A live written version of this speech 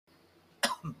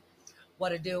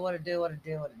What it do, what it do, what it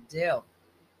do, what it do.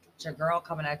 It's your girl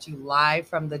coming at you live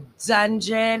from the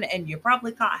dungeon, and you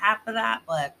probably caught half of that,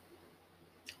 but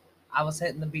I was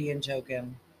hitting the B and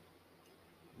joking.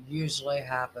 Usually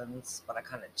happens, but I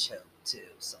kind of choked too.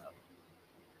 So,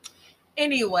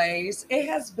 anyways, it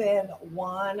has been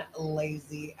one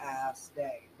lazy ass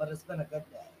day, but it's been a good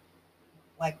day.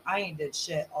 Like, I ain't did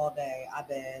shit all day. I've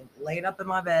been laid up in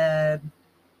my bed.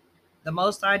 The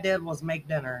most I did was make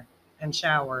dinner and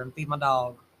shower and feed my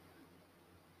dog.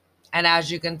 And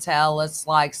as you can tell, it's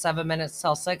like 7 minutes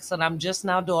till 6, and I'm just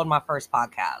now doing my first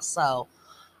podcast. So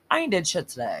I ain't did shit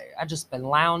today. I just been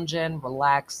lounging,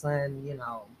 relaxing,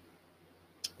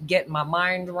 getting my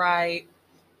mind right,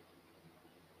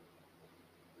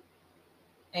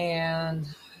 and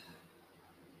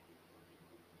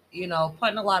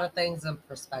putting a lot of things in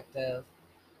perspective.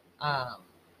 Um,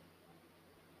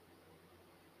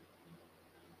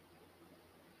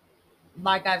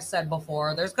 like I've said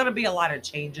before, there's going to be a lot of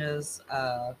changes.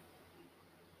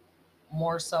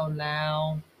 More so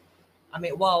now. I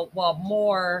mean, well,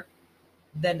 more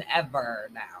than ever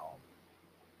now.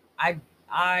 I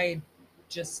I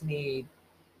just need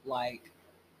like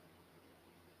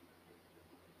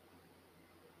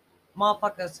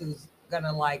motherfuckers who's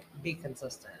gonna like be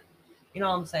consistent. You know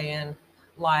what I'm saying?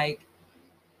 Like,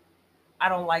 I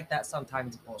don't like that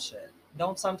sometimes bullshit.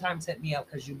 Don't sometimes hit me up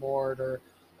because you bored,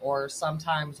 or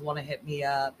sometimes want to hit me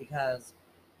up because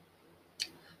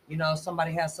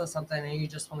somebody has said something and you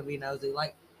just want to be nosy.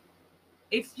 Like,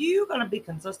 if you're gonna be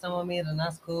consistent with me, then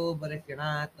that's cool. But if you're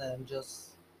not, then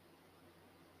just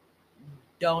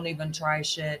don't even try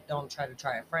shit. Don't try to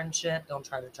try a friendship. Don't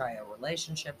try to try a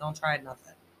relationship. Don't try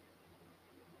nothing.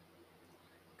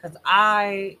 Because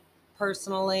I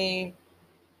personally,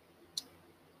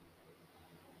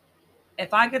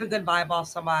 if I get a good vibe off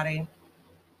somebody,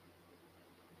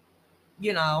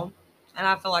 you know, and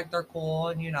I feel like they're cool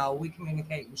and, we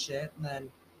communicate and shit, and then,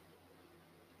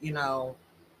 you know,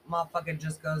 motherfucker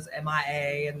just goes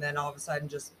MIA and then all of a sudden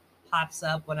just pops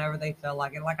up whenever they feel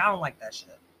like it. Like, I don't like that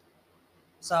shit.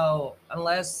 So,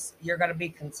 unless you're going to be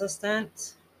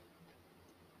consistent,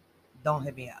 don't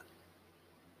hit me up.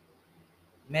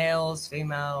 Males,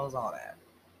 females, all that.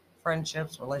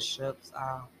 Friendships, relationships,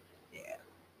 yeah.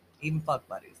 Even fuck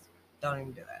buddies. Don't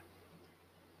even do that.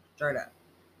 Straight up.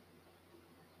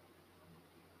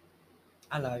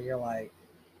 I know you're like,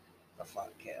 the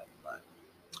fuck, kid, but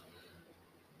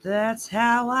that's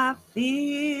how I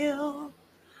feel.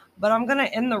 But I'm gonna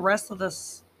end the rest of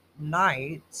this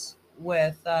night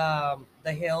with The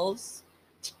Hills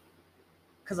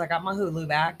because I got my Hulu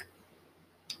back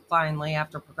finally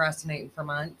after procrastinating for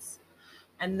months.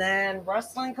 And then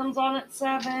wrestling comes on at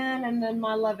 7, and then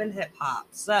my love and hip hop.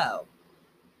 So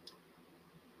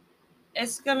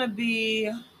it's gonna be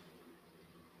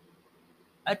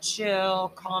a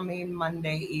chill, calming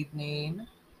Monday evening.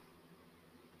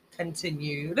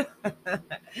 Continued.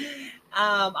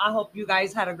 I hope you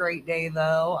guys had a great day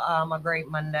though. A great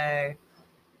Monday.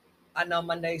 I know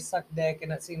Mondays suck dick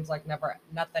and it seems like never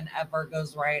nothing ever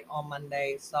goes right on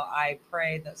Monday. So I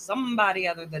pray that somebody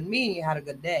other than me had a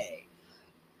good day.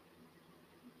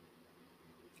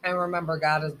 And remember,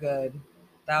 God is good.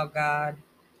 Without God,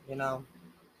 you know,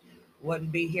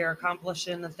 wouldn't be here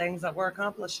accomplishing the things that we're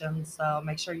accomplishing. So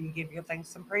make sure you give your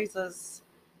thanks and praises.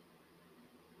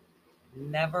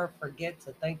 Never forget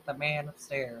to thank the man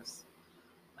upstairs.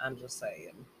 I'm just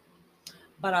saying.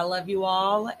 But I love you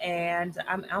all, and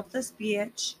I'm out this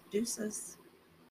bitch. Deuces.